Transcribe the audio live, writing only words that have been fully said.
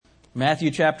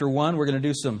Matthew chapter 1. We're going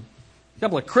to do a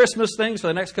couple of Christmas things for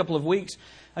the next couple of weeks.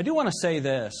 I do want to say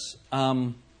this.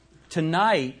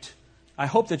 Tonight, I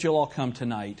hope that you'll all come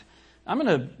tonight. I'm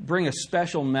going to bring a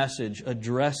special message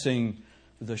addressing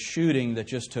the shooting that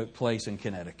just took place in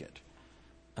Connecticut.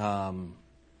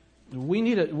 We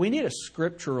need a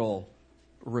scriptural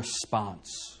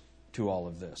response to all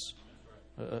of this.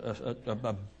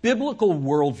 A biblical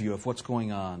worldview of what's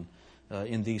going on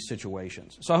in these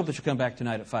situations. So I hope that you come back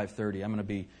tonight at 5:30. I'm going to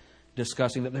be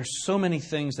discussing that. There's so many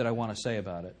things that I want to say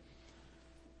about it.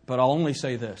 But I'll only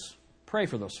say this. Pray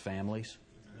for those families.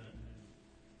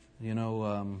 You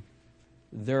know,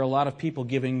 there are a lot of people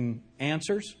giving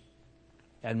answers,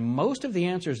 and most of the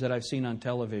answers that I've seen on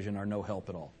television are no help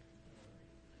at all.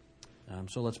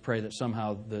 So let's pray that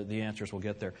somehow the answers will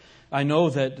get there. I know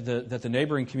that the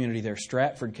neighboring community there,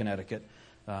 Stratford, Connecticut,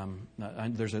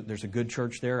 there's a good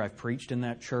church there. I've preached in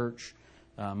that church.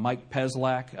 Mike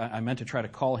Peslak, I meant to try to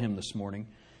call him this morning.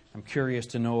 I'm curious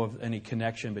to know of any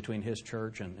connection between his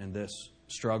church and this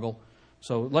struggle.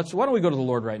 So why don't we go to the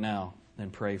Lord right now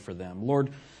and pray for them.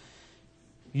 Lord,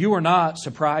 you are not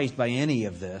surprised by any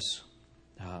of this.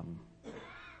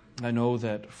 I know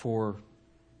that for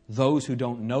those who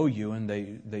don't know you and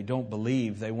they don't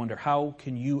believe, they wonder, how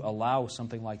can you allow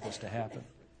something like this to happen?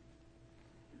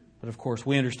 But of course,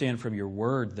 we understand from your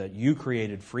word that you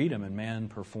created freedom and man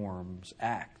performs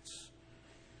acts.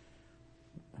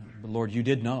 But Lord, you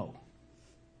did know.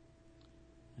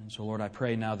 And so, Lord, I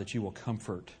pray now that you will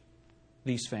comfort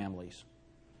these families.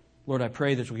 Lord, I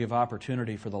pray that you'll give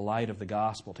opportunity for the light of the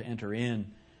gospel to enter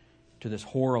in to this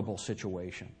horrible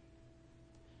situation.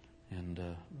 And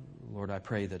Lord, I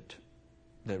pray that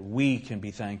we can be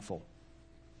thankful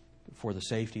for the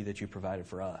safety that you provided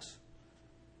for us.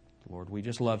 Lord, we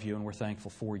just love you and we're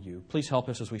thankful for you. Please help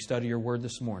us as we study your word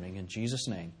this morning. In Jesus'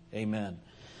 name, amen.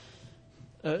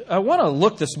 I want to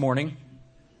look this morning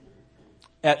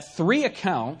at 3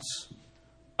 accounts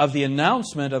of the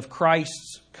announcement of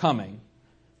Christ's coming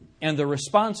and the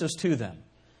responses to them.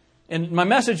 And my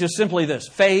message is simply this: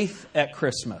 faith at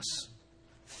Christmas.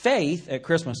 Faith at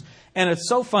Christmas. And it's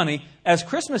so funny, as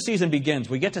Christmas season begins,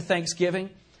 we get to Thanksgiving,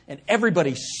 and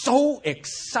everybody's so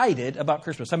excited about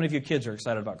Christmas. How many of you kids are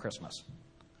excited about Christmas?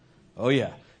 Oh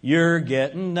yeah. You're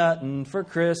getting nothing for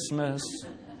Christmas.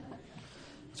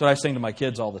 That's what I sing to my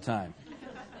kids all the time.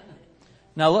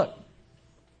 Now look,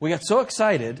 we got so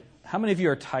excited. How many of you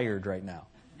are tired right now?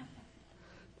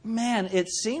 Man, it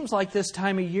seems like this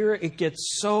time of year it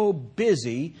gets so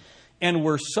busy and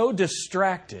we're so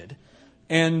distracted.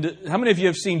 And how many of you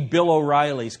have seen Bill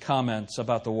O'Reilly's comments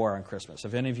about the war on Christmas?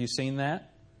 Have any of you seen that?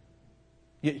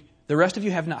 The rest of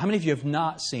you have not. How many of you have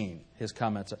not seen his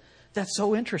comments? That's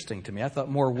so interesting to me. I thought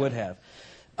more would have.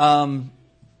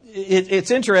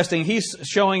 It's interesting. He's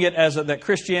showing it as that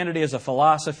Christianity is a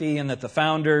philosophy and that the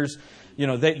founders,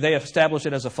 they established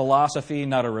it as a philosophy,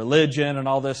 not a religion and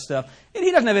all this stuff. And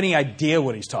he doesn't have any idea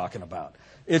what he's talking about.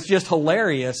 It's just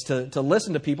hilarious to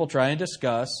listen to people try and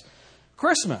discuss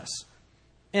Christmas.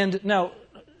 And now,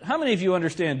 how many of you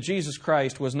understand Jesus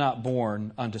Christ was not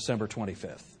born on December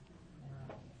 25th?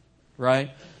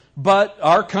 Right? But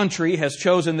our country has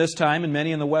chosen this time, and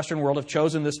many in the Western world have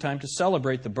chosen this time to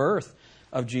celebrate the birth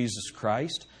of Jesus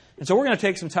Christ. And so we're going to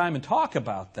take some time and talk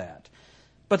about that.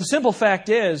 But the simple fact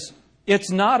is,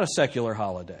 it's not a secular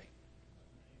holiday.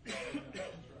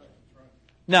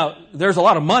 Now, there's a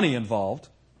lot of money involved.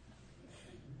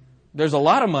 There's a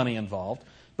lot of money involved.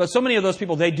 But so many of those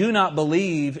people, they do not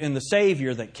believe in the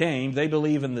Savior that came. They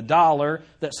believe in the dollar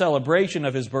that celebration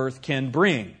of His birth can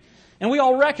bring. And we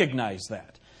all recognize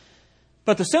that.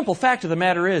 But the simple fact of the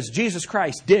matter is, Jesus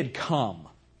Christ did come.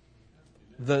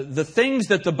 The things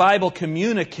that the Bible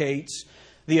communicates,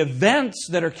 the events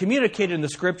that are communicated in the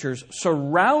Scriptures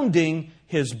surrounding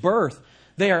His birth,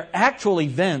 they are actual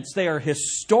events. They are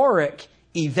historic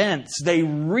events. They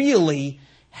really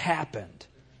happened.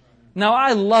 Now,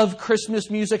 I love Christmas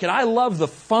music, and I love the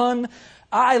fun.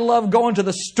 I love going to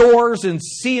the stores and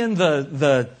seeing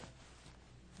the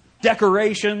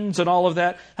decorations and all of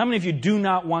that. How many of you do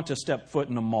not want to step foot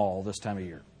in a mall this time of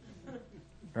year?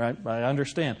 Right? I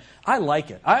understand. I like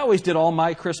it. I always did all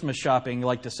my Christmas shopping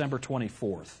like December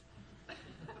 24th.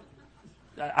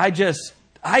 I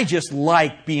just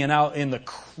like being out in the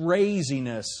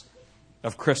craziness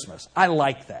of Christmas. I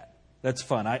like that. That's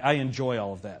fun. I enjoy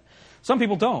all of that. Some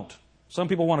people don't. Some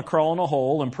people want to crawl in a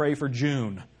hole and pray for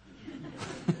June.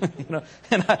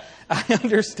 And I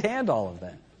understand all of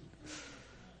that.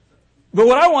 But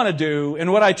what I want to do,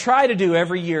 and what I try to do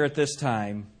every year at this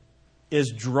time,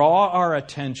 is draw our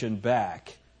attention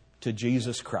back to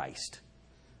Jesus Christ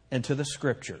and to the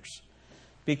Scriptures.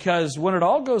 Because when it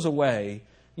all goes away,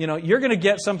 you're going to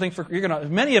get something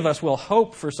many of us will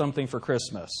hope for something for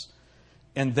Christmas.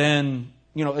 And then,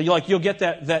 you'll get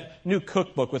that new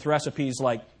cookbook with recipes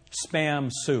like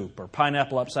Spam soup or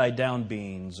pineapple upside down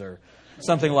beans or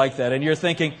something like that. And you're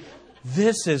thinking,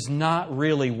 this is not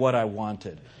really what I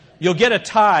wanted. You'll get a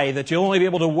tie that you'll only be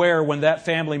able to wear when that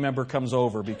family member comes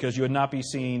over because you would not be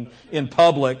seen in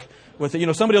public with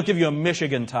it. Somebody will give you a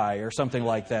Michigan tie or something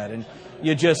like that. And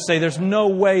you just say, there's no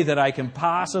way that I can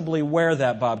possibly wear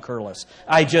that, Bob Curlis.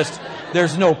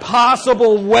 There's no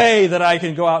possible way that I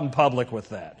can go out in public with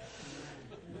that.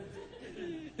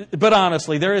 But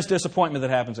honestly, there is disappointment that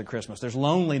happens at Christmas. There's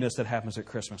loneliness that happens at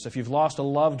Christmas. If you've lost a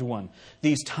loved one,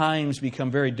 these times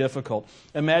become very difficult.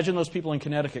 Imagine those people in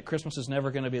Connecticut. Christmas is never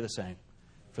going to be the same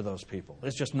for those people.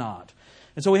 It's just not.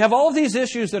 And so we have all of these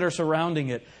issues that are surrounding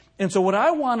it. And so what I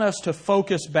want us to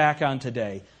focus back on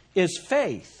today is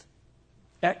faith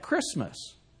at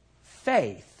Christmas.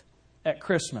 Faith at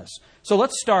Christmas. So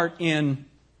let's start in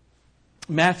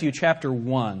Matthew chapter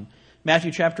 1.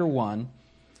 Matthew chapter 1.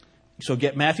 So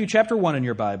get Matthew chapter 1 in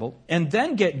your Bible, and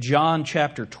then get John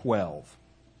chapter 12.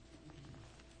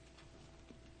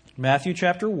 Matthew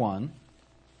chapter 1.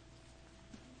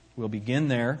 We'll begin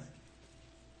there.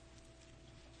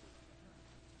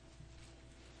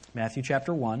 Matthew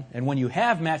chapter 1. And when you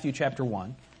have Matthew chapter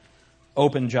 1,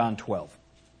 open John 12.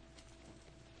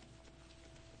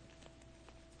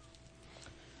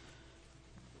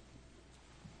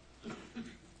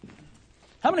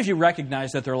 How many of you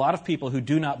recognize that there are a lot of people who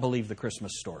do not believe the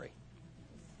Christmas story?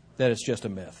 That it's just a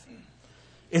myth.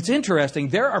 It's interesting.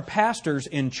 There are pastors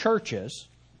in churches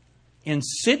in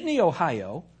Sydney,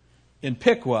 Ohio, in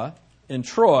Piqua, in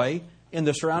Troy, in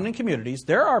the surrounding communities.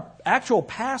 There are actual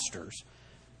pastors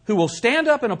who will stand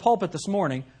up in a pulpit this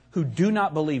morning who do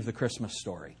not believe the Christmas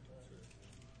story.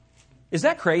 Is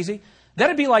that crazy?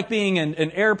 That'd be like being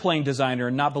an airplane designer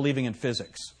and not believing in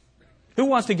physics. Who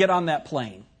wants to get on that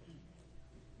plane?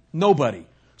 Nobody.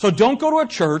 So don't go to a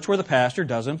church where the pastor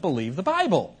doesn't believe the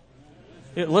Bible.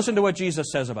 Listen to what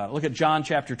Jesus says about it. Look at John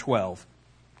chapter 12.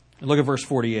 And look at verse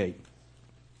 48.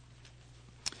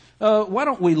 Why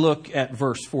don't we look at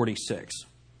verse 46?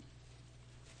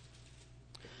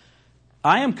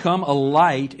 I am come a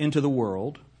light into the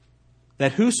world,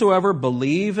 that whosoever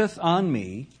believeth on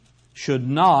me should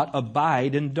not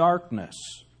abide in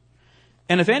darkness.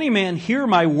 And if any man hear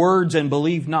my words and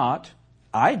believe not,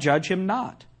 I judge him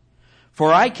not.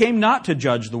 For I came not to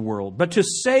judge the world, but to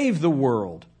save the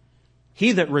world.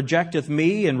 He that rejecteth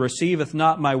me and receiveth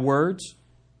not my words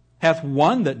hath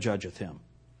one that judgeth him.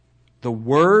 The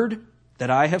word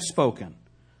that I have spoken,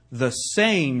 the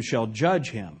same shall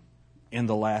judge him in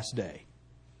the last day.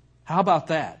 How about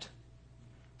that?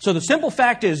 So the simple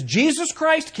fact is, Jesus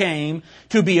Christ came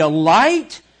to be a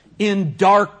light in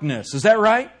darkness. Is that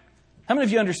right? How many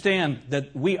of you understand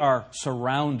that we are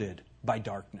surrounded by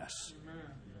darkness?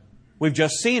 We've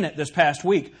just seen it this past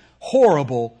week.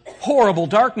 Horrible, horrible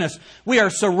darkness. We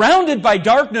are surrounded by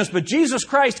darkness, but Jesus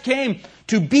Christ came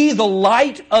to be the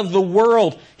light of the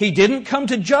world. He didn't come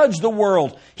to judge the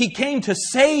world. He came to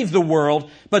save the world,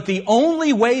 but the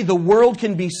only way the world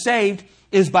can be saved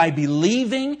is by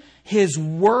believing His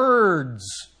words.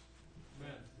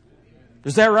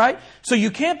 Is that right? So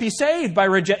you can't be saved by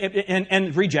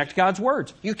reject God's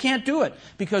words. You can't do it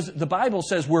because the Bible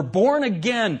says we're born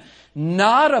again,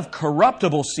 not of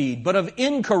corruptible seed, but of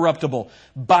incorruptible,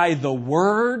 by the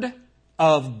Word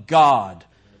of God.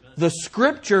 The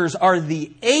Scriptures are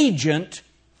the agent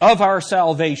of our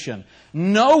salvation.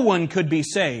 No one could be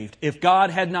saved if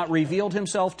God had not revealed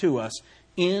Himself to us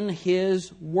in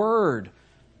His Word.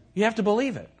 You have to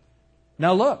believe it.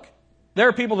 Now look. There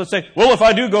are people that say, well, if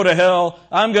I do go to hell,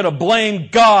 I'm going to blame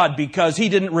God because He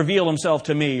didn't reveal Himself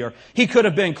to me, or He could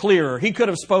have been clearer, He could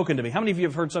have spoken to me. How many of you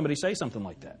have heard somebody say something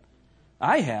like that?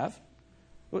 I have.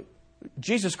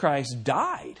 Jesus Christ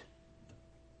died.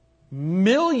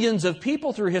 Millions of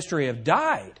people through history have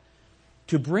died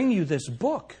to bring you this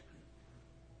book.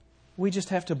 We just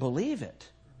have to believe it.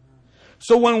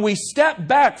 So when we step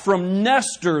back from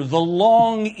Nestor, the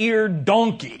long-eared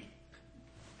donkey,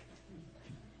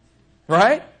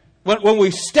 right? When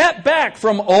we step back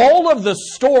from all of the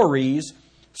stories,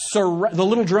 the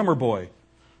little drummer boy,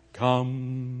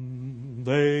 come,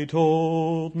 they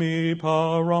told me,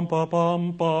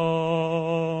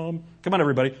 pa-rum-pa-pum-pum. Come on,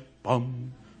 everybody.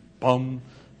 Bum, bum.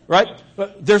 Right?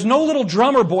 There's no little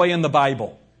drummer boy in the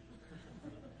Bible.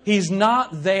 He's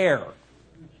not there.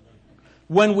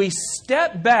 When we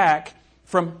step back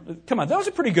from... Come on, that was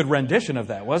a pretty good rendition of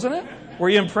that, wasn't it? Were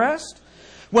you impressed?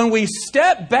 When we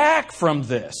step back from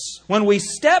this, when we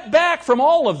step back from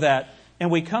all of that,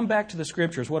 and we come back to the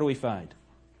Scriptures, what do we find?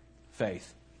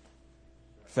 Faith.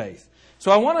 Faith.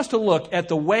 So I want us to look at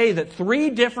the way that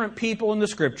 3 different people in the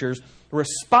Scriptures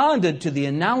responded to the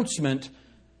announcement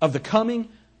of the coming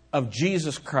of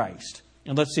Jesus Christ.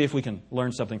 And let's see if we can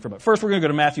learn something from it. First, we're going to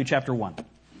go to Matthew chapter 1.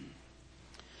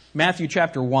 Matthew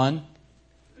chapter 1.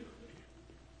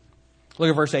 Look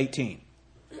at verse 18.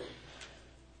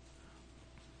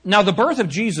 Now the birth of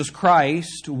Jesus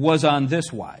Christ was on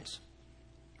this wise.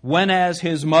 When as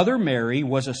his mother Mary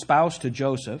was espoused to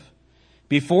Joseph,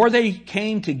 before they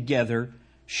came together,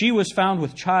 she was found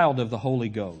with child of the Holy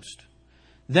Ghost.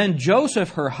 Then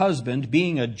Joseph, her husband,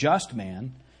 being a just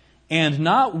man, and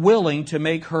not willing to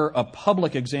make her a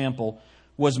public example,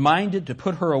 was minded to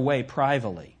put her away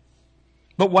privately.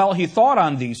 But while he thought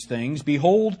on these things,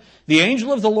 behold, the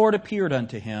angel of the Lord appeared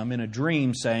unto him in a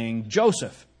dream, saying,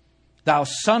 Joseph, thou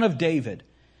son of David,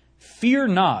 fear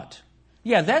not.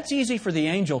 Yeah, that's easy for the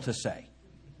angel to say.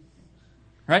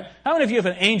 Right? How many of you, if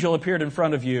an angel appeared in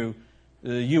front of you,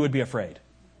 you would be afraid?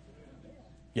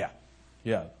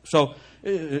 Yeah. So,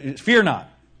 fear not.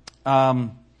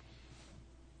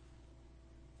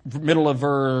 Middle of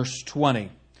verse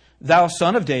 20. Thou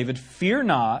son of David, fear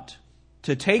not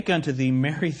to take unto thee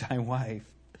Mary thy wife.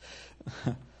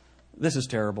 This is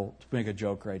terrible to make a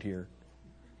joke right here.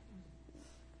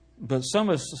 But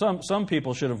some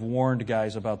people should have warned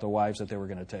guys about the wives that they were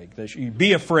going to take. They should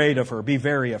be afraid of her, be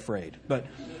very afraid. But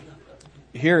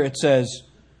here it says,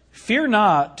 fear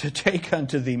not to take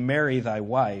unto thee Mary thy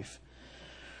wife,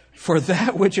 for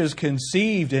that which is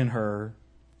conceived in her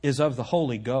is of the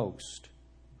Holy Ghost.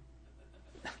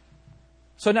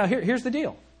 So now here's the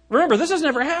deal. Remember, this has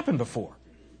never happened before.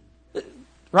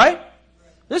 Right?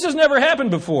 This has never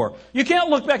happened before. You can't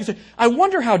look back and say, I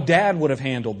wonder how Dad would have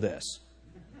handled this.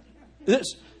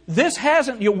 This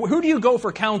hasn't... Who do you go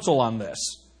for counsel on this?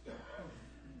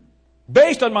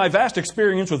 Based on my vast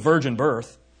experience with virgin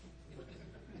birth,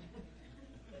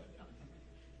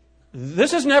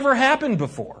 this has never happened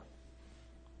before.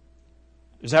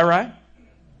 Is that right?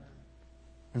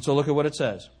 And so look at what it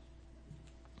says.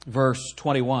 Verse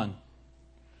 21.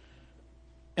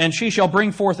 And she shall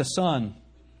bring forth a son,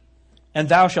 and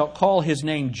thou shalt call his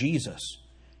name Jesus,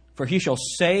 for he shall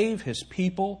save his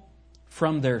people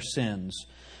from their sins.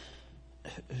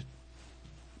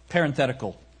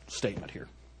 Parenthetical statement here.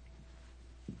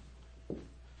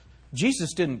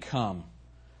 Jesus didn't come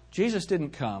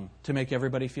to make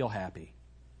everybody feel happy,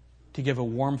 to give a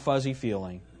warm, fuzzy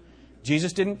feeling.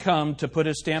 Jesus didn't come to put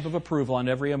his stamp of approval on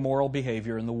every immoral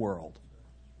behavior in the world.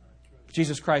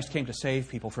 Jesus Christ came to save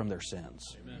people from their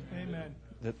sins. Amen.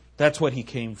 That's what he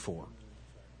came for.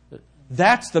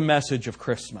 That's the message of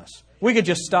Christmas. We could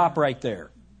just stop right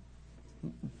there.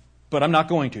 But I'm not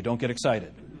going to. Don't get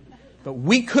excited. But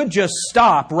we could just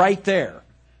stop right there.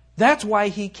 That's why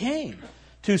he came.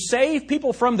 To save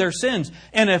people from their sins.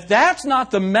 And if that's not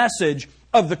the message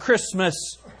of the Christmas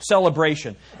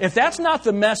celebration, if that's not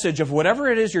the message of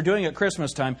whatever it is you're doing at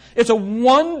Christmas time, it's a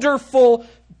wonderful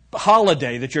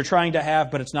holiday that you're trying to have,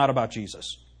 but it's not about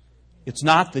Jesus. It's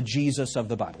not the Jesus of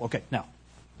the Bible. Okay, now,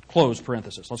 close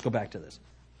parenthesis. Let's go back to this.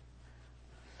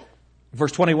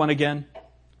 Verse 21 again.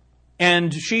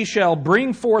 And she shall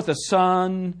bring forth a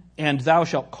son, and thou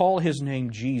shalt call his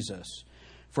name Jesus,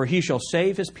 for he shall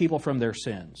save his people from their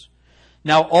sins.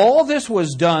 Now all this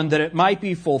was done that it might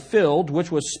be fulfilled, which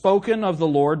was spoken of the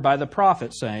Lord by the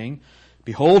prophet, saying,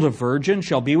 Behold, a virgin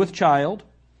shall be with child,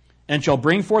 and shall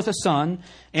bring forth a son,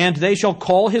 and they shall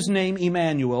call his name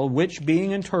Emmanuel, which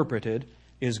being interpreted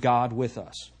is God with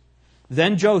us.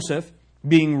 Then Joseph,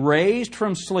 being raised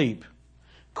from sleep,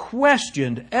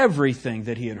 questioned everything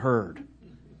that he had heard.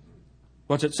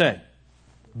 What's it say?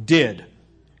 Did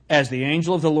as the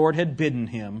angel of the Lord had bidden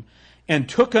him, and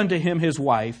took unto him his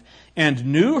wife, and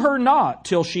knew her not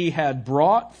till she had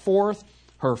brought forth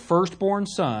her firstborn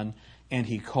son, and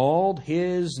he called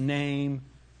his name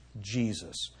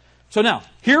Jesus. So now,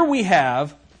 here we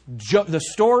have the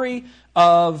story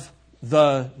of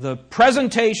the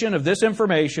presentation of this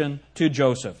information to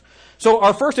Joseph. So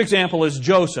our first example is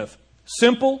Joseph.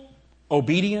 Simple,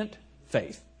 obedient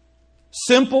faith.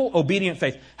 Simple, obedient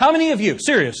faith. How many of you,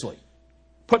 seriously,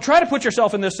 try to put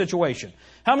yourself in this situation.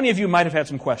 How many of you might have had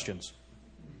some questions?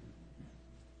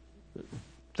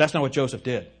 That's not what Joseph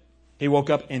did. He woke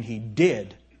up and he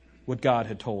did what God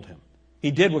had told him.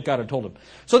 He did what God had told him.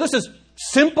 So this is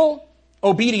simple,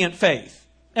 obedient faith.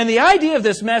 And the idea of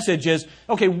this message is,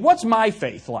 okay, what's my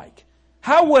faith like?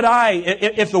 How would I,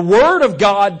 if the Word of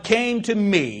God came to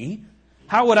me,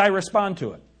 how would I respond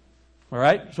to it? All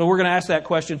right? So we're going to ask that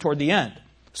question toward the end.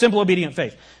 Simple, obedient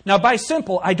faith. Now, by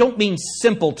simple, I don't mean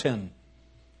simpleton.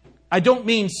 I don't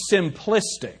mean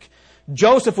simplistic.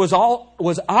 Joseph was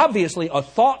obviously a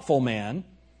thoughtful man,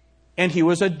 and he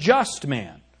was a just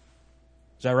man.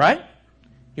 Is that right?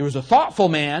 He was a thoughtful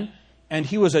man, and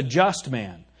he was a just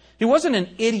man. He wasn't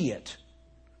an idiot.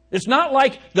 It's not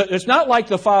like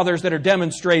the fathers that are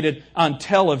demonstrated on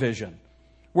television,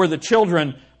 where the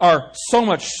children are so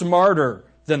much smarter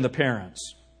than the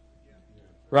parents.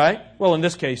 Right? Well, in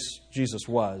this case, Jesus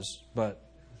was, but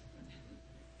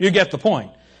you get the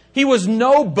point. He was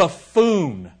no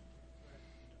buffoon.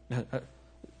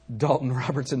 Dalton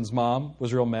Robertson's mom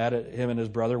was real mad at him and his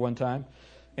brother one time.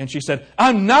 And she said,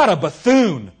 "I'm not a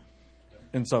buffoon."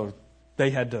 And so they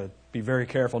had to be very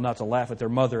careful not to laugh at their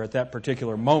mother at that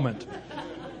particular moment.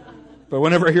 But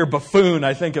whenever I hear buffoon,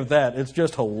 I think of that. It's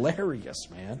just hilarious,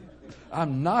 man.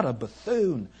 I'm not a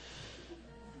buffoon.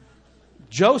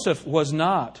 Joseph was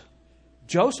not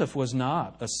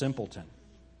a simpleton.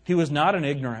 He was not an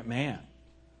ignorant man.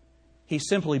 He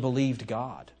simply believed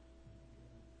God.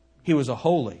 He was a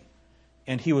holy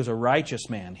and he was a righteous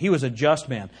man. He was a just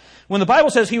man. When the Bible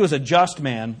says he was a just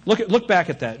man, look back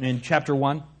at that in chapter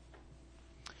 1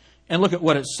 and look at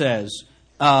what it says.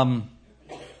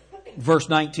 Verse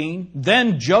 19,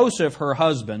 "Then Joseph, her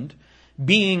husband,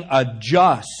 being a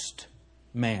just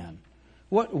man."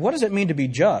 What does it mean to be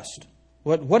just?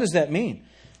 What does that mean?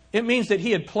 It means that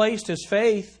he had placed his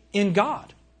faith in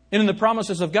God and in the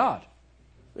promises of God.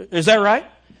 Is that right?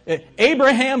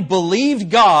 Abraham believed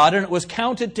God and it was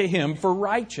counted to him for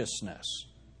righteousness.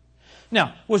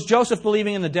 Now, was Joseph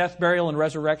believing in the death, burial, and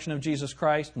resurrection of Jesus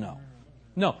Christ?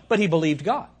 No, but he believed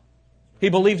God. He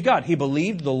believed God. He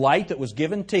believed the light that was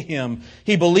given to him.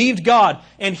 He believed God,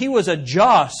 and he was a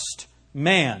just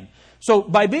man. So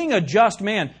by being a just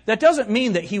man, that doesn't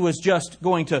mean that he was just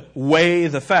going to weigh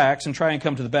the facts and try and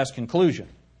come to the best conclusion.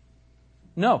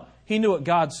 No, he knew what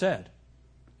God said.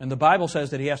 And the Bible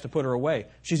says that he has to put her away.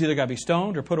 She's either got to be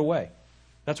stoned or put away.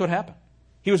 That's what happened.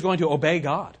 He was going to obey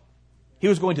God. He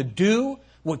was going to do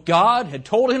what God had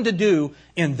told him to do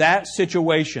in that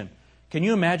situation. Can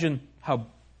you imagine how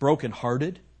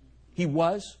brokenhearted he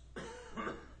was?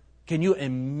 Can you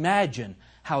imagine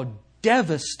how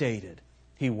devastated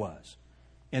he was?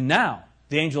 And now,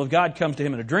 the angel of God comes to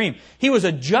him in a dream. He was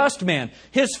a just man.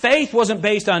 His faith wasn't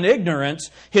based on ignorance.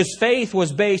 His faith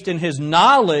was based in his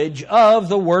knowledge of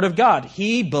the Word of God.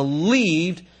 He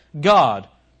believed God.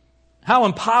 How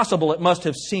impossible it must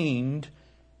have seemed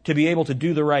to be able to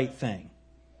do the right thing.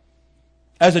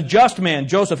 As a just man,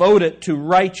 Joseph owed it to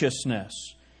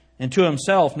righteousness and to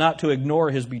himself not to ignore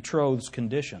his betrothed's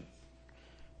condition.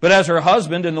 But as her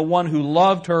husband and the one who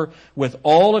loved her with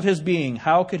all of his being,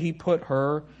 how could he put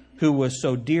her who was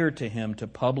so dear to him to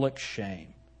public shame?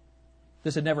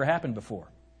 This had never happened before.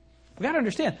 We've got to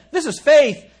understand, this is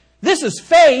faith. This is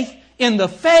faith in the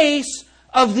face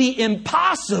of the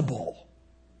impossible.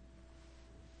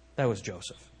 That was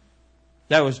Joseph.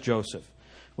 That was Joseph.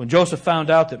 When Joseph found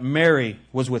out that Mary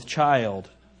was with child,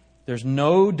 there's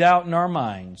no doubt in our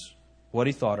minds what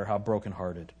he thought or how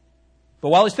brokenhearted. But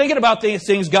while he's thinking about these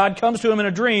things, God comes to him in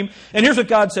a dream, and here's what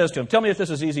God says to him. Tell me if this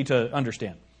is easy to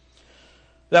understand.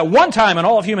 That one time in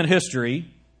all of human history,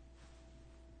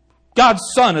 God's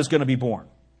Son is going to be born.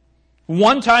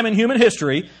 One time in human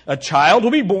history, a child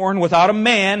will be born without a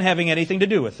man having anything to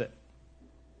do with it.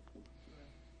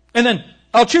 And then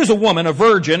I'll choose a woman, a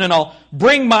virgin, and I'll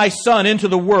bring my Son into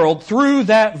the world through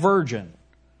that virgin.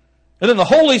 And then the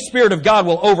Holy Spirit of God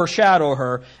will overshadow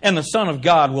her, and the Son of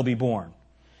God will be born.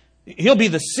 He'll be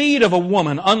the seed of a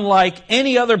woman unlike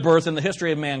any other birth in the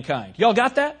history of mankind. Y'all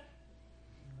got that?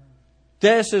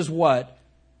 This is what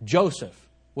Joseph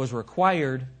was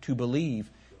required to believe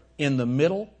in the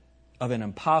middle of an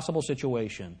impossible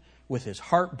situation with his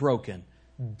heart broken,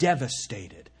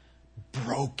 devastated,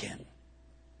 broken.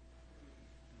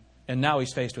 And now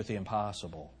he's faced with the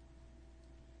impossible.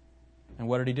 And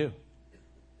what did he do?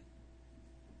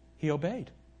 He obeyed.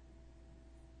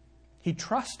 He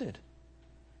trusted.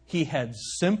 He had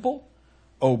simple,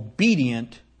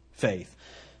 obedient faith.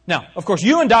 Now, of course,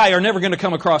 you and I are never going to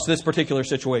come across this particular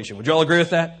situation. Would you all agree with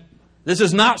that? This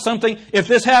is not something, if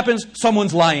this happens,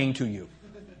 someone's lying to you.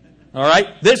 All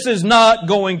right? This is not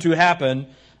going to happen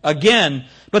again.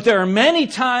 But there are many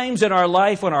times in our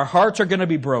life when our hearts are going to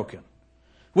be broken.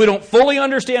 We don't fully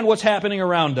understand what's happening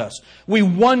around us. We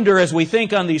wonder as we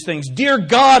think on these things, "Dear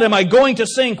God, am I going to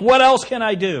sink? What else can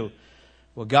I do?"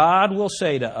 Well, God will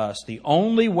say to us, the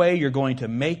only way you're going to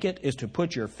make it is to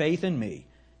put your faith in me.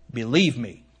 Believe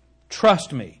me.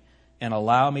 Trust me. And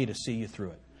allow me to see you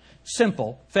through it.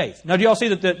 Simple faith. Now, do you all see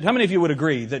that? How many of you would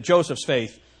agree that Joseph's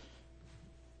faith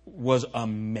was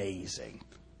amazing?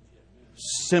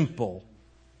 Simple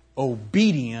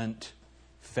obedient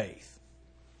faith.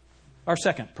 Our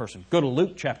second person. Go to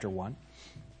Luke chapter 1.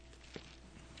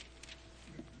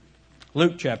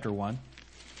 Luke chapter 1.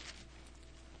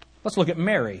 Let's look at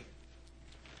Mary.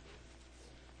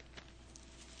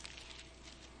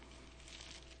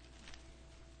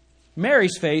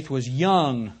 Mary's faith was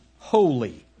young,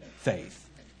 holy faith.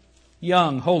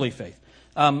 Young, holy faith.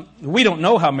 We don't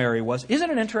know how Mary was. Isn't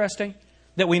it interesting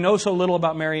that we know so little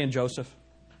about Mary and Joseph?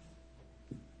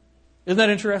 Isn't that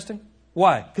interesting?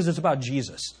 Why? Because it's about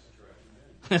Jesus.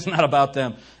 It's not about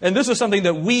them. And this is something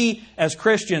that we as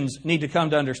Christians need to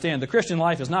come to understand. The Christian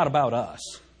life is not about us.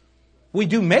 We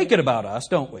do make it about us,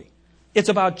 don't we? It's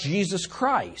about Jesus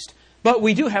Christ. But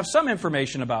we do have some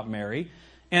information about Mary.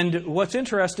 And what's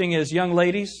interesting is, young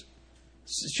ladies,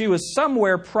 she was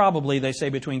somewhere probably, they say,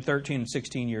 between 13 and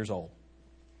 16 years old.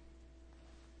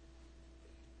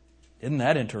 Isn't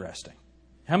that interesting?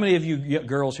 How many of you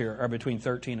girls here are between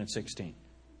 13 and 16?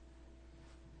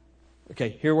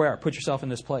 Okay, here we are. Put yourself in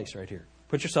this place right here.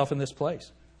 Put yourself in this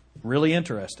place. Really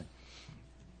interesting.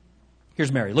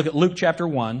 Here's Mary. Look at Luke chapter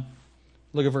 1.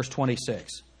 Look at verse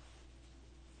 26.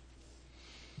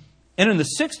 And in the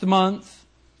 6th month,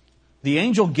 the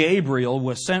angel Gabriel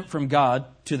was sent from God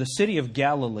to the city of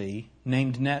Galilee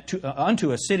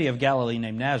unto a city of Galilee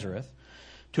named Nazareth,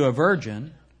 to a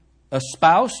virgin,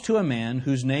 espoused to a man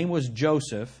whose name was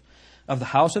Joseph, of the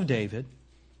house of David,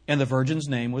 and the virgin's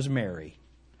name was Mary.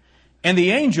 And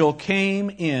the angel came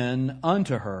in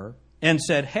unto her and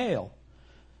said, Hail,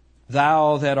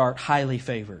 thou that art highly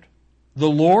favored. The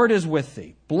Lord is with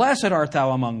thee. Blessed art thou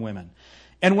among women.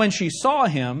 And when she saw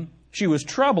him, she was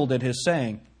troubled at his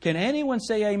saying. Can anyone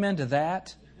say amen to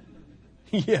that?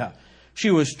 Yeah. She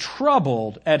was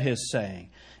troubled at his saying,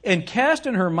 and cast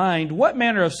in her mind what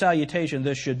manner of salutation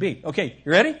this should be. Okay,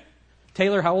 you ready?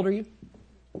 Taylor, how old are you?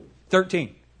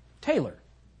 13. Taylor,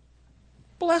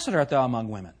 blessed art thou among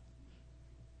women.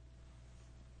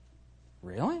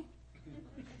 Really?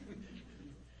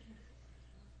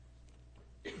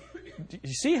 Do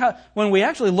you see how, when we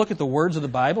actually look at the words of the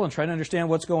Bible and try to understand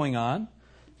what's going on?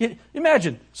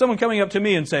 Imagine someone coming up to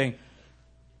me and saying,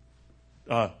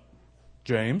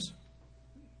 James,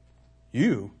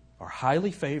 you are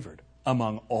highly favored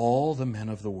among all the men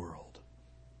of the world.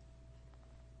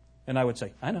 And I would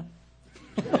say, I know.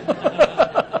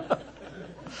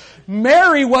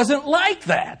 Mary wasn't like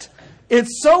that.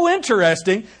 It's so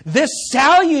interesting. This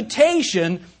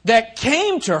salutation that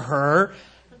came to her,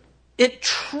 it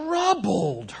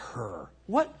troubled her.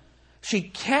 What? She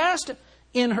cast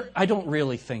in her... I don't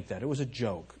really think that. It was a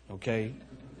joke, okay?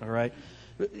 All right?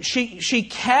 She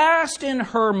cast in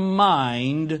her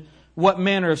mind what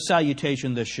manner of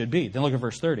salutation this should be. Then look at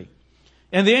verse 30.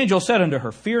 And the angel said unto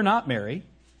her, Fear not, Mary.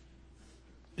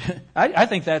 I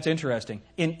think that's interesting.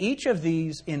 In each of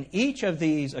these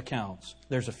accounts,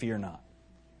 there's a fear not.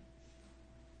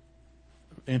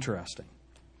 Interesting.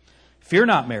 Fear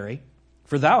not, Mary,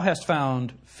 for thou hast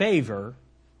found favor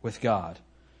with God.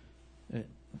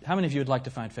 How many of you would like to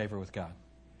find favor with God?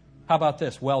 How about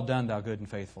this? Well done, thou good and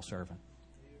faithful servant.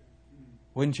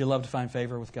 Wouldn't you love to find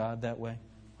favor with God that way?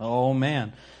 Oh,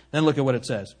 man. Then look at what it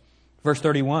says. Verse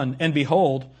 31, And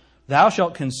behold, thou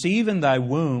shalt conceive in thy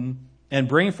womb, and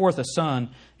bring forth a son,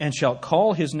 and shalt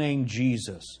call his name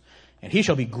Jesus. And he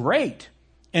shall be great,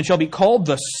 and shall be called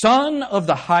the Son of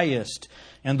the Highest.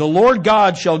 And the Lord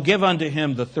God shall give unto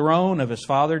him the throne of his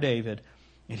father David.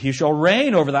 And he shall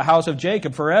reign over the house of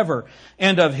Jacob forever,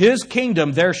 and of his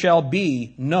kingdom there shall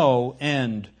be no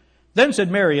end. Then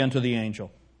said Mary unto the angel,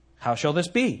 How shall this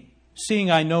be, seeing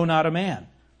I know not a man?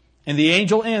 And the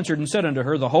angel answered and said unto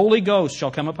her, The Holy Ghost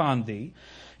shall come upon thee,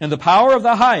 and the power of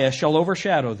the highest shall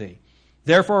overshadow thee.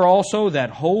 Therefore also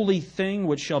that holy thing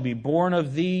which shall be born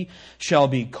of thee shall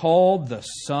be called the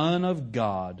Son of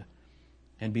God.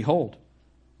 And behold,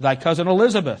 thy cousin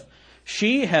Elizabeth,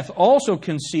 she hath also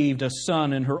conceived a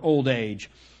son in her old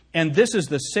age, and this is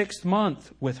the 6th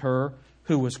month with her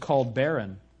who was called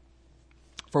barren.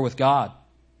 For with God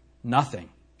nothing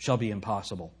shall be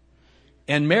impossible.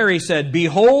 And Mary said,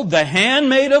 Behold, the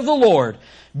handmaid of the Lord,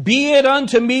 be it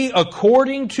unto me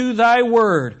according to thy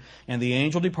word. And the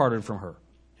angel departed from her.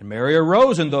 And Mary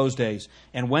arose in those days,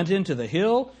 and went into the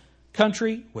hill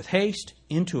country with haste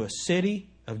into a city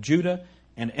of Judah,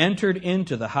 and entered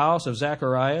into the house of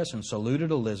Zacharias, and saluted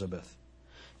Elizabeth.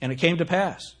 And it came to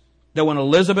pass that when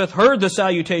Elizabeth heard the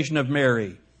salutation of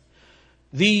Mary,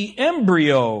 the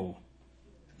embryo,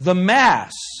 the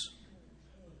mass,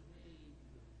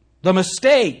 the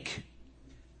mistake,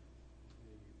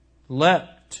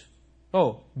 leapt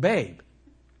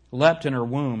in her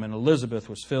womb, and Elizabeth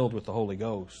was filled with the Holy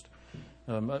Ghost.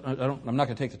 I'm not going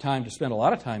to take the time to spend a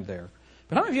lot of time there.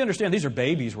 But how many of you understand these are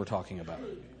babies we're talking about?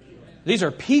 These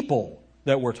are people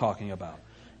that we're talking about.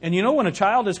 And you know, when a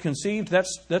child is conceived,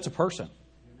 that's a person.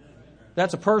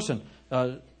 That's a person.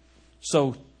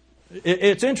 So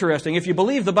it's interesting. If you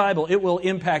believe the Bible, it will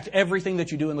impact everything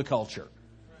that you do in the culture.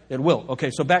 It will.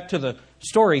 Okay, so back to the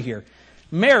story here.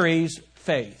 Mary's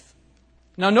faith.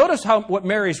 Now notice what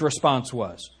Mary's response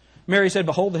was. Mary said,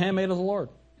 "Behold the handmaid of the Lord.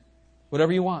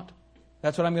 Whatever you want.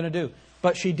 That's what I'm going to do."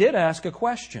 But she did ask a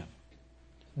question.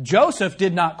 Joseph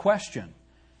did not question.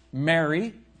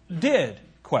 Mary did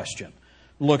question.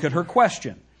 Look at her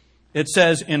question. It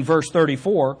says in verse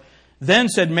 34, "Then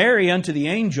said Mary unto the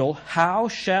angel, How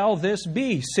shall this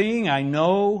be, seeing I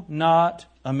know not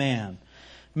a man?"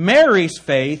 Mary's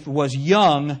faith was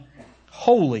young,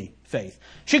 holy faith.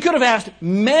 She could have asked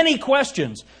many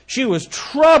questions. She was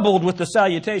troubled with the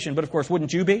salutation, but of course,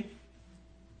 wouldn't you be?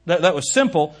 That was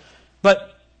simple.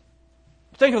 But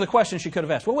think of the question she could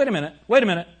have asked. Well, wait a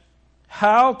minute.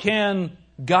 How can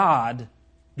God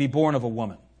be born of a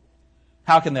woman?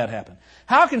 How can that happen?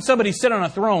 How can somebody sit on a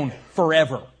throne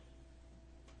forever?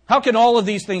 How can all of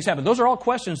these things happen? Those are all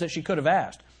questions that she could have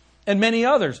asked. And many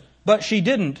others. But she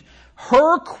didn't.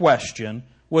 Her question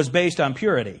was based on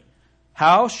purity.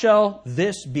 How shall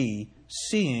this be,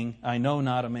 seeing I know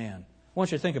not a man? I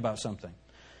want you to think about something.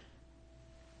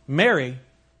 Mary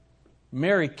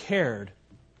cared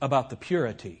about the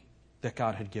purity that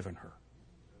God had given her.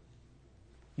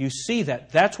 You see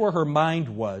that. That's where her mind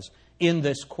was in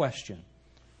this question.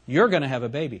 You're going to have a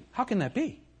baby. How can that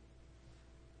be?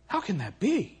 How can that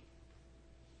be?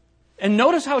 And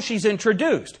notice how she's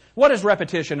introduced. What is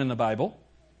repetition in the Bible?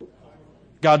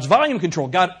 God's volume control.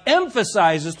 God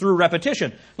emphasizes through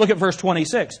repetition. Look at verse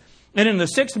 26. And in the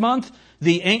sixth month,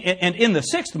 the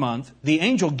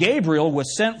angel Gabriel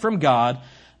was sent from God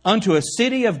unto a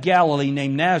city of Galilee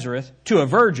named Nazareth, to a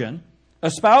virgin,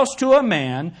 espoused to a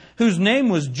man whose name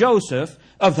was Joseph,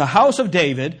 of the house of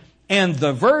David, and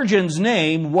the virgin's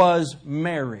name was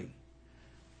Mary.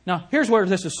 Now, here's where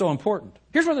this is so important.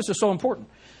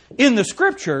 In the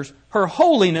Scriptures, her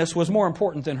holiness was more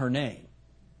important than her name.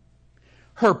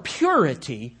 Her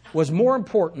purity was more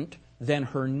important than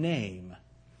her name.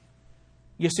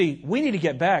 You see, we need to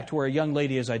get back to where a young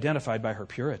lady is identified by her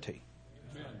purity,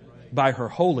 by her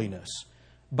holiness,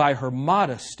 by her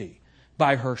modesty,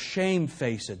 by her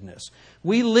shamefacedness.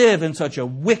 We live in such a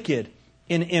wicked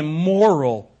and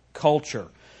immoral culture.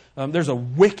 There's a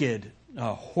wicked,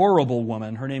 horrible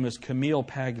woman. Her name is Camille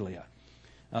Paglia.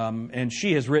 And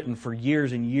she has written for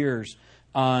years and years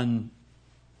on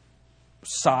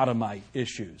sodomite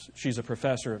issues. She's a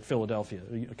professor at Philadelphia,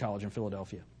 a college in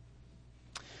Philadelphia.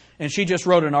 And she just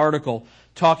wrote an article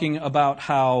talking about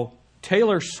how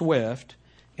Taylor Swift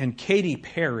and Katy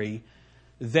Perry,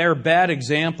 they're bad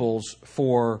examples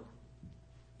for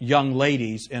young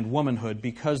ladies and womanhood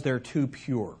because they're too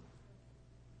pure.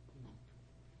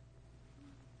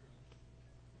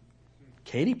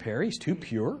 Katy Perry's too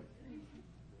pure?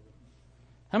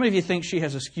 How many of you think she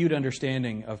has a skewed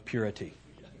understanding of purity?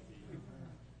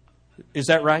 Is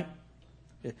that right?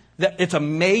 It's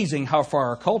amazing how far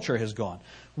our culture has gone.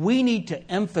 We need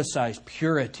to emphasize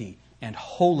purity and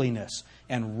holiness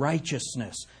and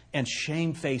righteousness and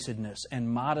shamefacedness and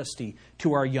modesty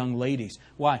to our young ladies.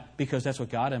 Why? Because that's what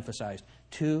God emphasized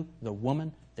to the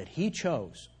woman that He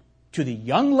chose, to the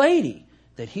young lady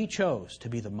that He chose to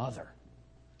be the mother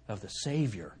of the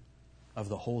Savior of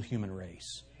the whole human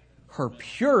race. Her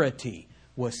purity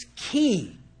was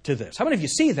key to this. How many of you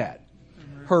see that?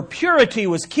 Her purity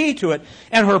was key to it,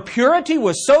 and her purity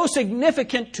was so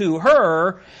significant to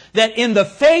her that in the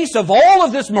face of all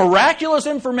of this miraculous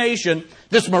information,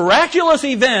 this miraculous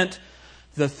event,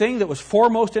 the thing that was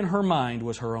foremost in her mind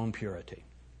was her own purity.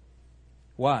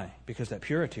 Why? Because that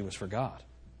purity was for God.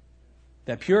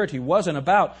 That purity wasn't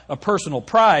about a personal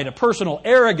pride, a personal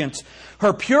arrogance.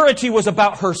 Her purity was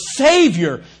about her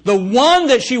Savior, the one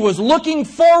that she was looking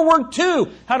forward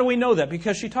to. How do we know that?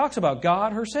 Because she talks about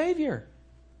God, her Savior,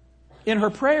 in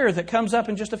her prayer that comes up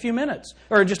in just a few minutes,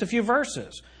 or just a few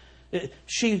verses.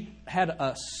 She had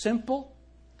a simple,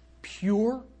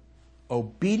 pure,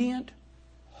 obedient,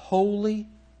 holy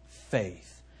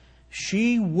faith.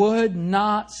 She would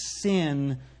not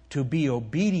sin to be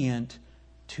obedient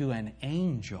to an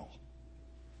angel.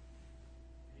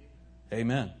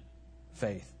 Amen.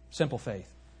 Faith. Simple faith.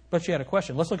 But she had a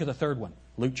question. Let's look at the third one.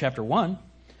 Luke chapter 1.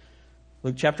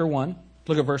 Luke chapter 1.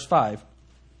 Look at verse 5.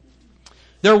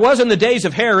 There was in the days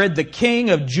of Herod, the king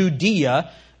of Judea,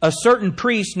 a certain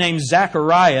priest named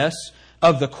Zacharias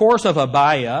of the course of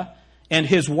Abiah, and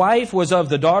his wife was of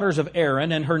the daughters of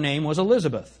Aaron, and her name was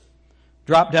Elizabeth.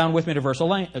 Drop down with me to verse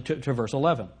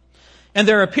 11. And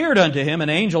there appeared unto him an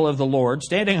angel of the Lord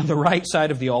standing on the right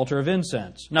side of the altar of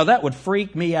incense. Now that would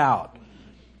freak me out.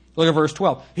 Look at verse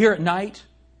 12. Here at night,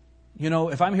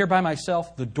 if I'm here by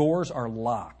myself, the doors are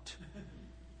locked.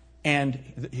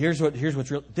 And here's what's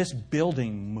real. This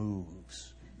building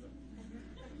moves.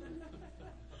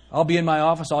 I'll be in my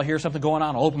office, I'll hear something going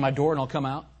on, I'll open my door and I'll come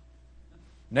out.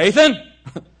 Nathan!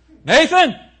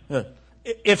 Nathan!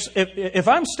 If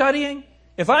I'm studying,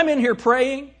 if I'm in here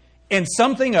praying, and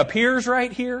something appears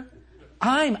right here,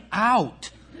 I'm out.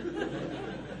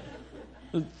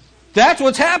 That's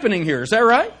what's happening here. Is that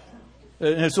right?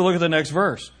 So look at the next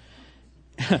verse.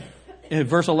 In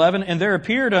verse 11, and there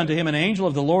appeared unto him an angel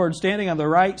of the Lord standing on the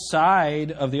right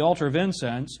side of the altar of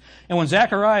incense. And when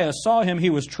Zacharias saw him, he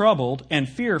was troubled, and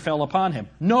fear fell upon him.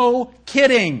 No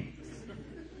kidding.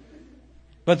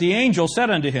 But the angel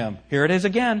said unto him, here it is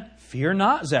again, fear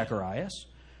not, Zacharias,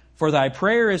 for thy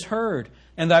prayer is heard.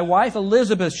 And thy wife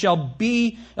Elizabeth shall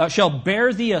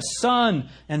bear thee a son,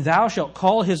 and thou shalt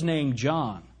call his name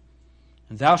John.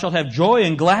 And thou shalt have joy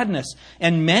and gladness,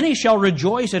 and many shall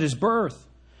rejoice at his birth.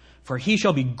 For he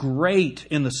shall be great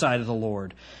in the sight of the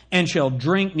Lord, and shall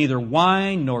drink neither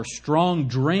wine nor strong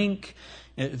drink.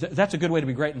 That's a good way to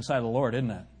be great in the sight of the Lord,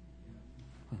 isn't it?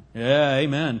 Yeah,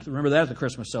 amen. Remember that at the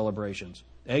Christmas celebrations.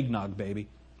 Eggnog, baby.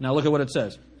 Now look at what it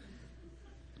says.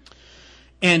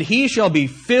 And he shall be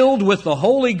filled with the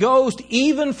Holy Ghost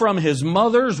even from his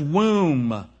mother's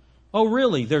womb. Oh,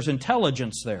 really? There's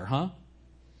intelligence there, huh?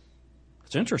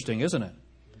 It's interesting, isn't it?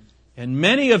 And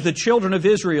many of the children of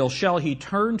Israel shall he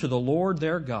turn to the Lord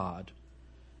their God.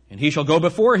 And he shall go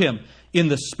before him in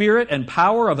the spirit and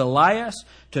power of Elias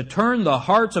to turn the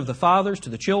hearts of the fathers to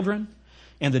the children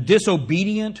and the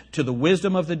disobedient to the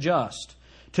wisdom of the just,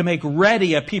 to make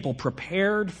ready a people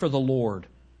prepared for the Lord.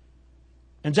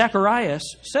 And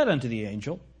Zacharias said unto the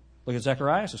angel, look at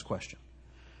Zacharias' question,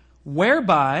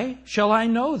 whereby shall I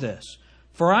know this?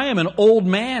 For I am an old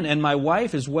man, and my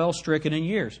wife is well stricken in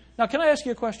years. Now, can I ask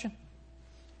you a question?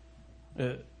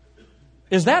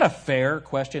 Is that a fair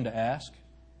question to ask?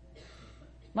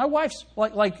 My wife's,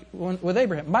 like with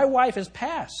Abraham, my wife is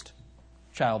past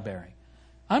childbearing.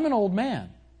 I'm an old man.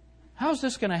 How's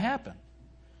this going to happen?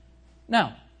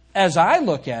 Now, as I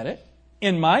look at it,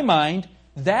 in my mind,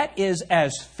 that is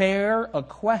as fair a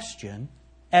question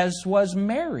as was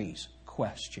Mary's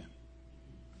question.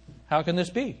 How can this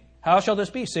be? How shall this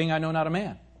be, seeing I know not a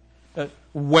man?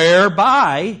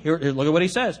 Whereby, here, look at what he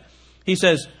says. He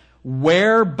says,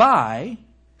 whereby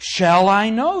shall I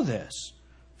know this?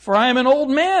 For I am an old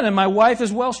man, and my wife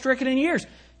is well stricken in years.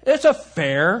 It's a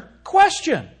fair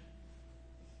question.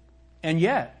 And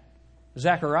yet,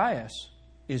 Zacharias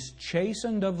is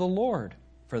chastened of the Lord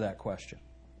for that question.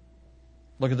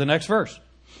 Look at the next verse.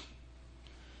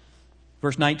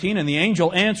 Verse 19, and the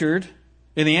angel answering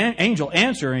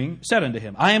said unto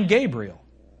him, I am Gabriel,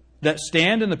 that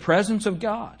stand in the presence of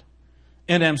God,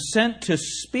 and am sent to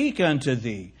speak unto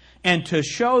thee, and to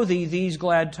show thee these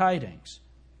glad tidings.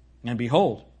 And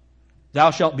behold,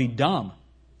 thou shalt be dumb,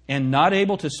 and not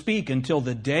able to speak until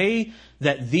the day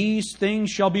that these things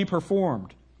shall be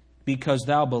performed, because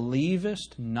thou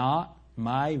believest not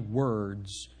my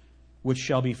words, which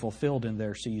shall be fulfilled in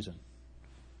their season.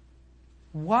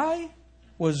 Why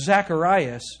was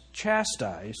Zacharias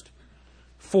chastised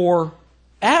for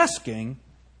asking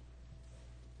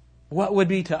what would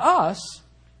be to us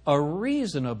a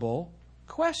reasonable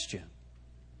question?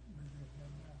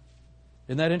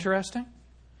 Isn't that interesting?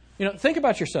 Think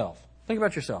about yourself. Think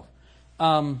about yourself.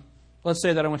 Let's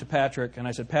say that I went to Patrick and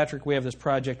I said, Patrick, we have this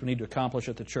project we need to accomplish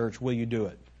at the church. Will you do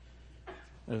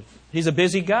it? He's a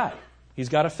busy guy. He's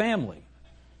got a family,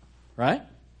 right?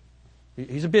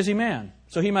 He's a busy man.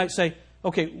 So he might say,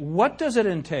 okay, what does it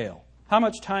entail? How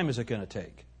much time is it going to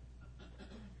take?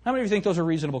 How many of you think those are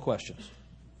reasonable questions?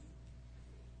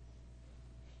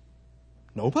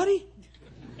 Nobody?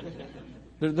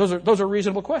 Those are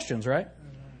reasonable questions, right?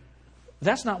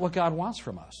 That's not what God wants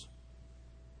from us.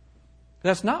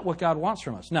 That's not what God wants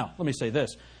from us. Now, let me say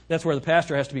this. That's where the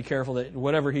pastor has to be careful that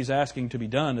whatever he's asking to be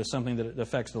done is something that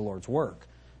affects the Lord's work,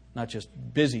 not just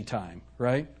busy time,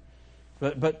 right?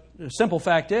 But the simple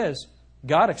fact is,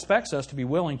 God expects us to be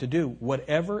willing to do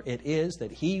whatever it is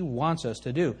that He wants us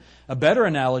to do. A better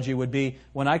analogy would be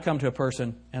when I come to a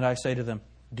person and I say to them,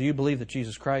 do you believe that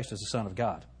Jesus Christ is the Son of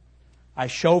God? I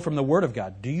show from the Word of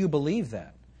God, do you believe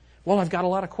that? Well, I've got a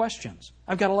lot of questions.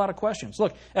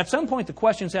 Look, at some point the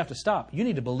questions have to stop. You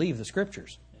need to believe the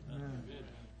Scriptures. Amen.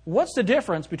 What's the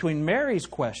difference between Mary's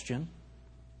question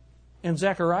and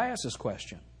Zacharias'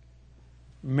 question?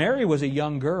 Mary was a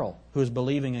young girl who was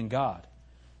believing in God.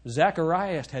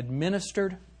 Zacharias had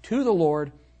ministered to the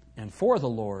Lord and for the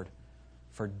Lord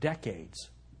for decades.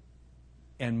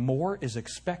 And more is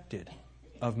expected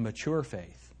of mature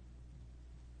faith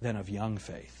than of young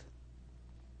faith.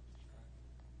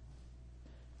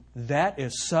 That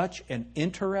is such an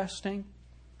interesting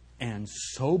and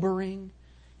sobering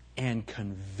and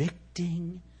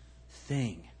convicting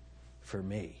thing for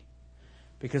me.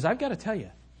 Because I've got to tell you,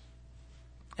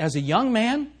 as a young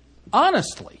man,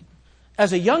 honestly,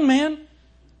 as a young man,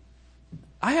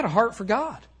 I had a heart for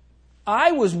God.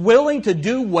 I was willing to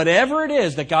do whatever it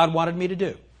is that God wanted me to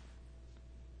do.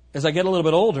 As I get a little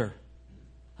bit older,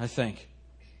 I think,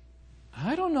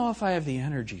 I don't know if I have the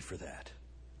energy for that.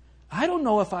 I don't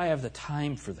know if I have the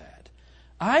time for that.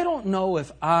 I don't know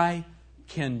if I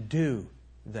can do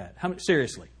that.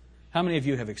 Seriously, how many of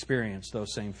you have experienced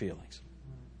those same feelings?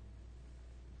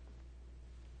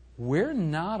 We're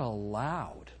not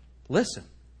allowed. Listen,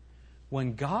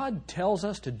 when God tells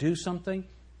us to do something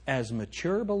as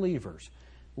mature believers,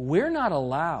 we're not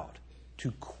allowed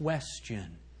to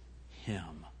question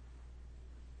Him.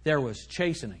 There was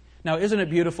chastening. Now, isn't it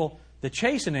beautiful? The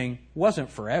chastening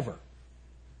wasn't forever.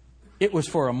 It was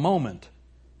for a moment.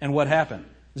 And what happened?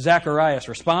 Zacharias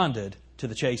responded to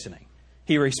the chastening.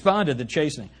 He responded to the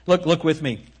chastening. Look with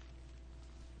me.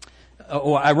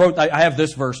 I have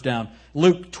this verse down.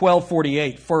 Luke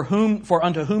 12:48. For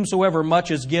unto whomsoever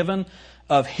much is given,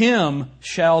 of him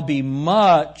shall be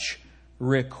much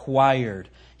required.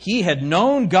 He had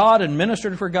known God and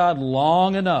ministered for God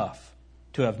long enough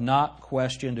to have not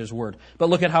questioned His word. But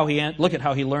look at how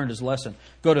he learned his lesson.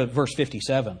 Go to verse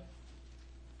 57.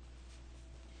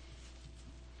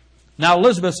 Now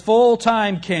Elizabeth's full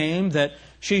time came that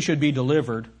she should be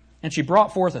delivered, and she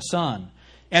brought forth a son.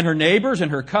 And her neighbors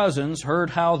and her cousins heard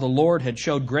how the Lord had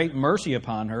showed great mercy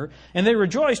upon her, and they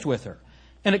rejoiced with her.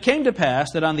 And it came to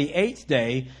pass that on the 8th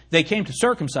day they came to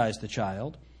circumcise the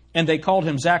child, and they called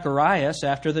him Zacharias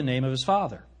after the name of his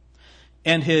father.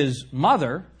 And his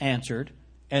mother answered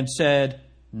and said,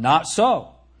 Not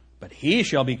so, but he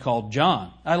shall be called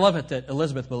John. I love it that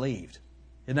Elizabeth believed.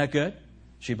 Isn't that good?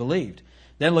 She believed.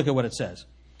 Then look at what it says.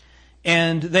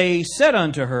 And they said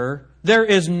unto her, There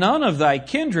is none of thy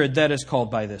kindred that is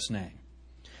called by this name.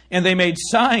 And they made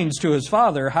signs to his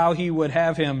father how he would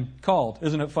have him called.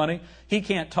 Isn't it funny? He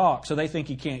can't talk, so they think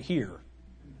he can't hear.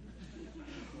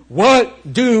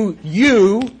 What do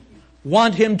you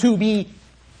want him to be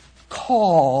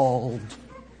called?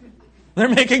 They're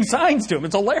making signs to him.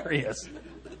 It's hilarious.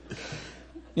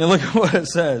 Look at what it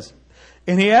says.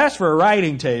 And he asked for a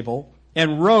writing table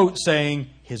and wrote, saying,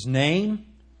 His name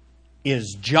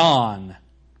is John.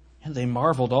 And they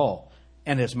marveled all.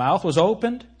 And his mouth was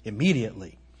opened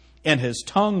immediately, and his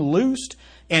tongue loosed,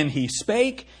 and he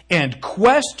spake and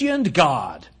questioned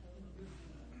God.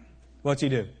 What's he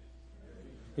do?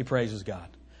 He praises God.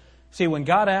 See, when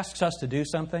God asks us to do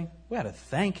something, we ought to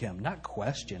thank Him, not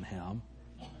question Him.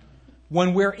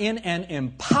 When we're in an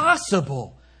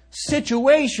impossible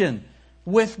situation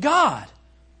with God,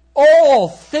 all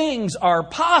things are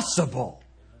possible.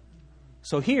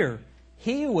 So here,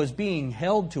 he was being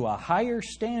held to a higher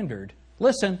standard.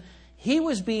 Listen, he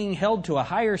was being held to a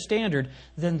higher standard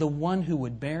than the one who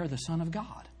would bear the Son of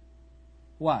God.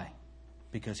 Why?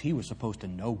 Because he was supposed to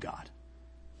know God.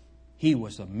 He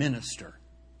was a minister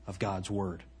of God's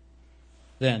Word.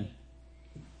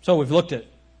 So we've looked at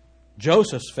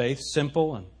Joseph's faith,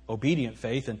 simple and obedient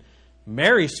faith, and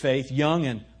Mary's faith, young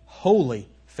and holy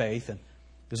faith, and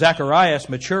Zacharias,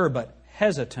 mature but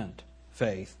hesitant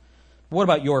faith. What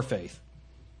about your faith?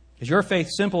 Is your faith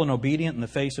simple and obedient in the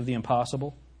face of the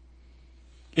impossible?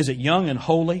 Is it young and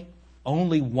holy,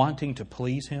 only wanting to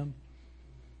please Him?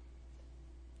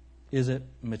 Is it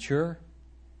mature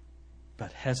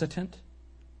but hesitant,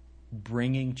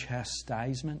 bringing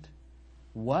chastisement?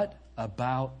 What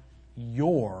about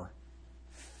your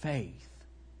faith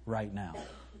right now?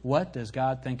 What does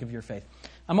God think of your faith?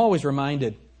 I'm always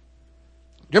reminded,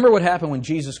 remember what happened when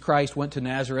Jesus Christ went to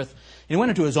Nazareth and he went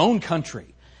into His own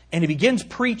country and He begins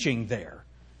preaching there,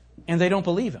 and they don't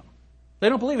believe Him. They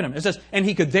don't believe in Him. It says, and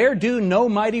He could there do no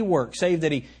mighty work, save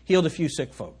that He healed a few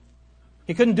sick folk.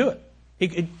 He couldn't do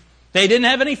it. They didn't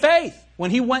have any faith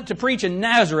when He went to preach in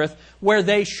Nazareth where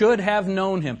they should have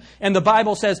known Him. And the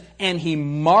Bible says, and He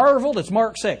marveled, it's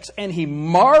Mark 6, and He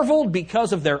marveled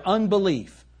because of their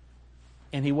unbelief.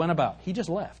 And He went about. He just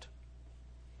left.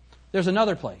 There's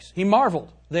another place. He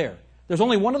marveled there. There's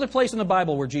only one other place in the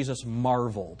Bible where Jesus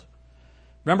marveled.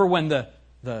 Remember when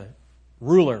the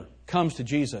ruler comes to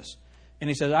Jesus and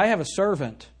he says, I have a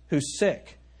servant who's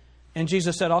sick. And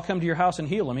Jesus said, I'll come to your house and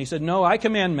heal him. He said, no, I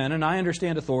command men and I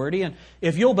understand authority. And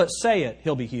if you'll but say it,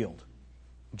 he'll be healed.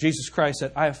 Jesus Christ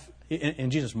said,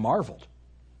 and Jesus marveled.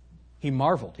 He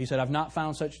marveled. He said, I've not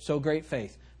found so great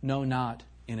faith. No, not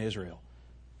in Israel.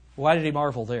 Why did he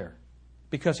marvel there?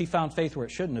 Because he found faith where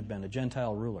it shouldn't have been, a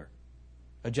Gentile ruler,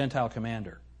 a Gentile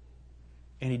commander.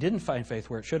 And he didn't find faith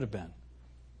where it should have been,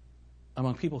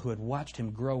 among people who had watched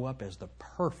him grow up as the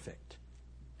perfect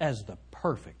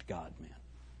God-man.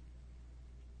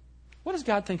 What does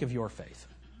God think of your faith?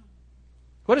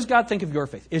 What does God think of your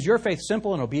faith? Is your faith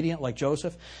simple and obedient like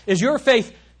Joseph? Is your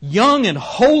faith young and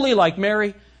holy like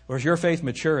Mary? Or is your faith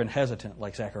mature and hesitant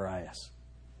like Zacharias?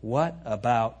 What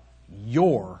about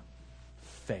your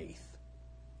faith?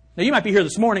 Now, you might be here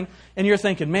this morning and you're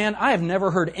thinking, man, I have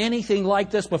never heard anything like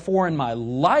this before in my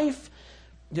life.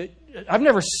 I've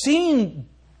never seen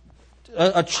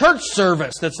a church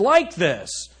service that's like this.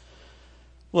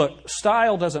 Look,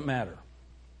 style doesn't matter.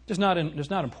 It's not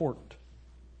important.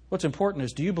 What's important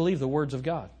is, do you believe the words of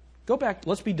God? Go back,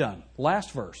 let's be done.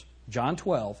 Last verse, John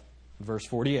 12, verse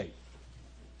 48.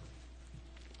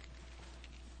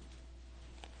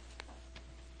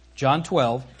 John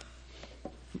 12,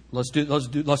 let's do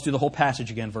the whole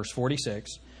passage again, verse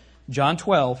 46. John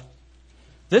 12,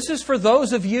 this is for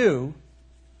those of you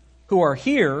who are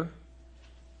here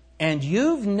and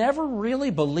you've never really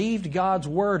believed God's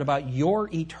word about your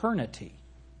eternity.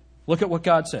 Look at what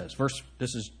God says.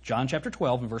 This is John chapter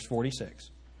 12 and verse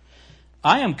 46.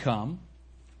 I am come,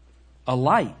 a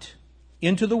light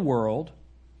into the world,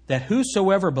 that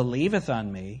whosoever believeth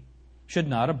on me should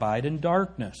not abide in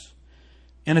darkness.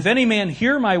 And if any man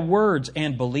hear my words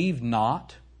and believe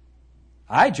not,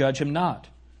 I judge him not.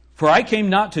 For I came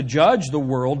not to judge the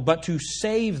world, but to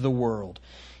save the world.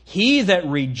 He that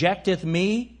rejecteth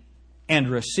me and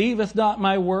receiveth not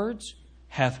my words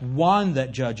hath one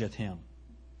that judgeth him.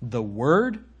 The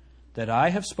word that I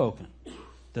have spoken,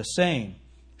 the same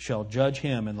shall judge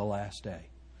him in the last day.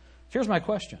 Here's my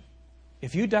question.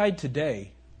 If you died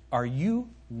today, are you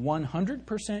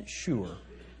 100% sure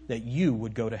that you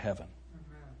would go to heaven?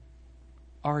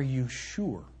 Are you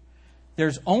sure?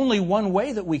 There's only one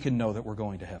way that we can know that we're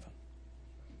going to heaven.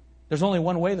 There's only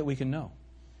one way that we can know.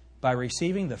 By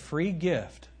receiving the free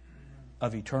gift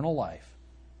of eternal life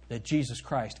that Jesus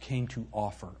Christ came to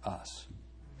offer us.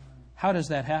 How does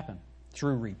that happen?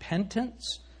 Through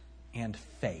repentance and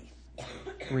faith.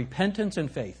 Repentance and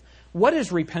faith. What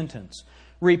is repentance?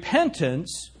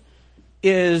 Repentance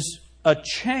is a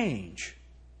change.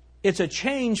 It's a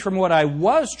change from what I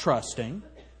was trusting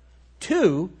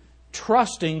to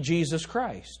trusting Jesus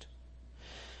Christ.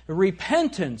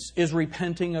 Repentance is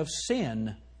repenting of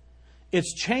sin.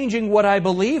 It's changing what I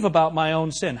believe about my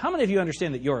own sin. How many of you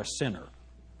understand that you're a sinner?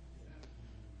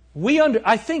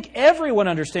 I think everyone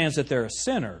understands that they're a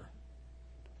sinner,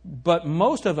 but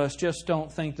most of us just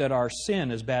don't think that our sin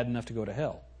is bad enough to go to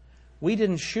hell. We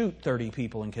didn't shoot 30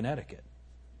 people in Connecticut.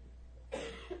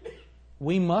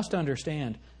 We must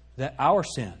understand that our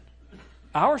sin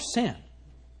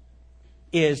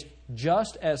is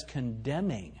just as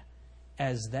condemning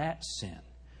as that sin.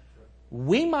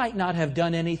 We might not have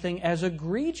done anything as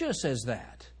egregious as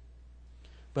that.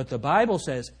 But the Bible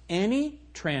says any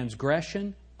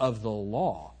transgression of the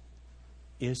law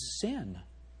is sin.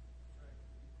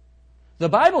 The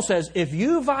Bible says if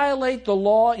you violate the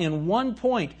law in one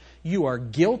point, you are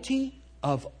guilty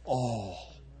of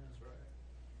all.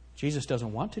 Jesus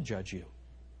doesn't want to judge you.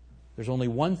 There's only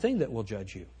one thing that will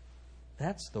judge you.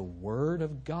 That's the Word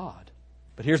of God.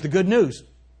 But here's the good news.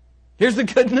 Here's the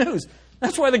good news.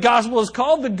 That's why the gospel is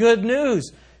called the good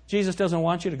news. Jesus doesn't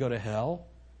want you to go to hell.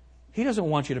 He doesn't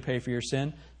want you to pay for your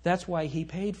sin. That's why He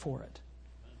paid for it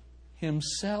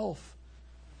Himself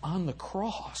on the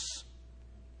cross.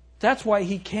 That's why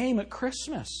He came at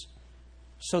Christmas,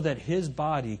 so that His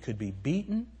body could be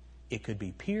beaten, it could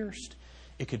be pierced,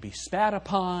 it could be spat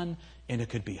upon, and it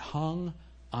could be hung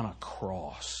on a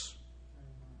cross.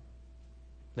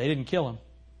 They didn't kill Him.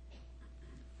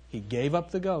 He gave up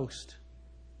the ghost.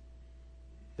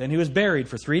 Then He was buried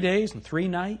for 3 days and 3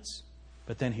 nights.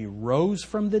 But then He rose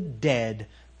from the dead,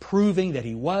 proving that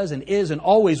He was and is and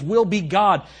always will be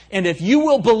God. And if you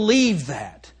will believe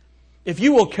that, if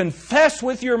you will confess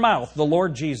with your mouth the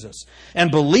Lord Jesus,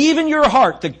 and believe in your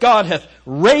heart that God hath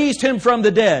raised Him from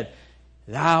the dead,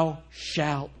 thou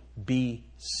shalt be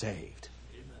saved.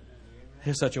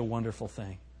 It's such a wonderful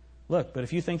thing. Look, but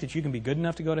if you think that you can be good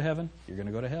enough to go to heaven, you're going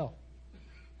to go to hell.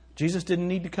 Jesus didn't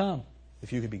need to come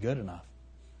if you could be good enough.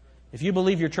 If you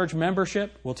believe your church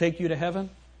membership will take you to heaven,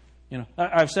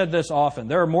 I've said this often.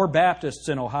 There are more Baptists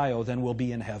in Ohio than will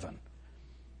be in heaven.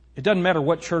 It doesn't matter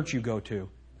what church you go to.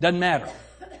 It doesn't matter.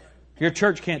 Your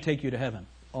church can't take you to heaven.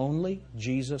 Only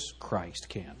Jesus Christ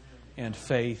can. and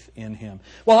faith in Him.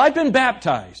 Well, I've been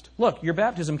baptized. Look, your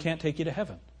baptism can't take you to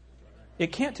heaven.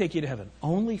 It can't take you to heaven.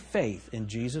 Only faith in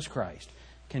Jesus Christ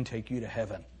can take you to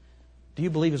heaven. Do you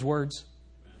believe His words?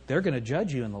 They're going to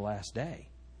judge you in the last day.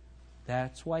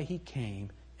 That's why He came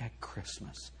at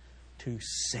Christmas, to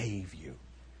save you.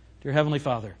 Dear Heavenly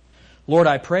Father, Lord,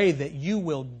 I pray that You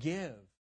will give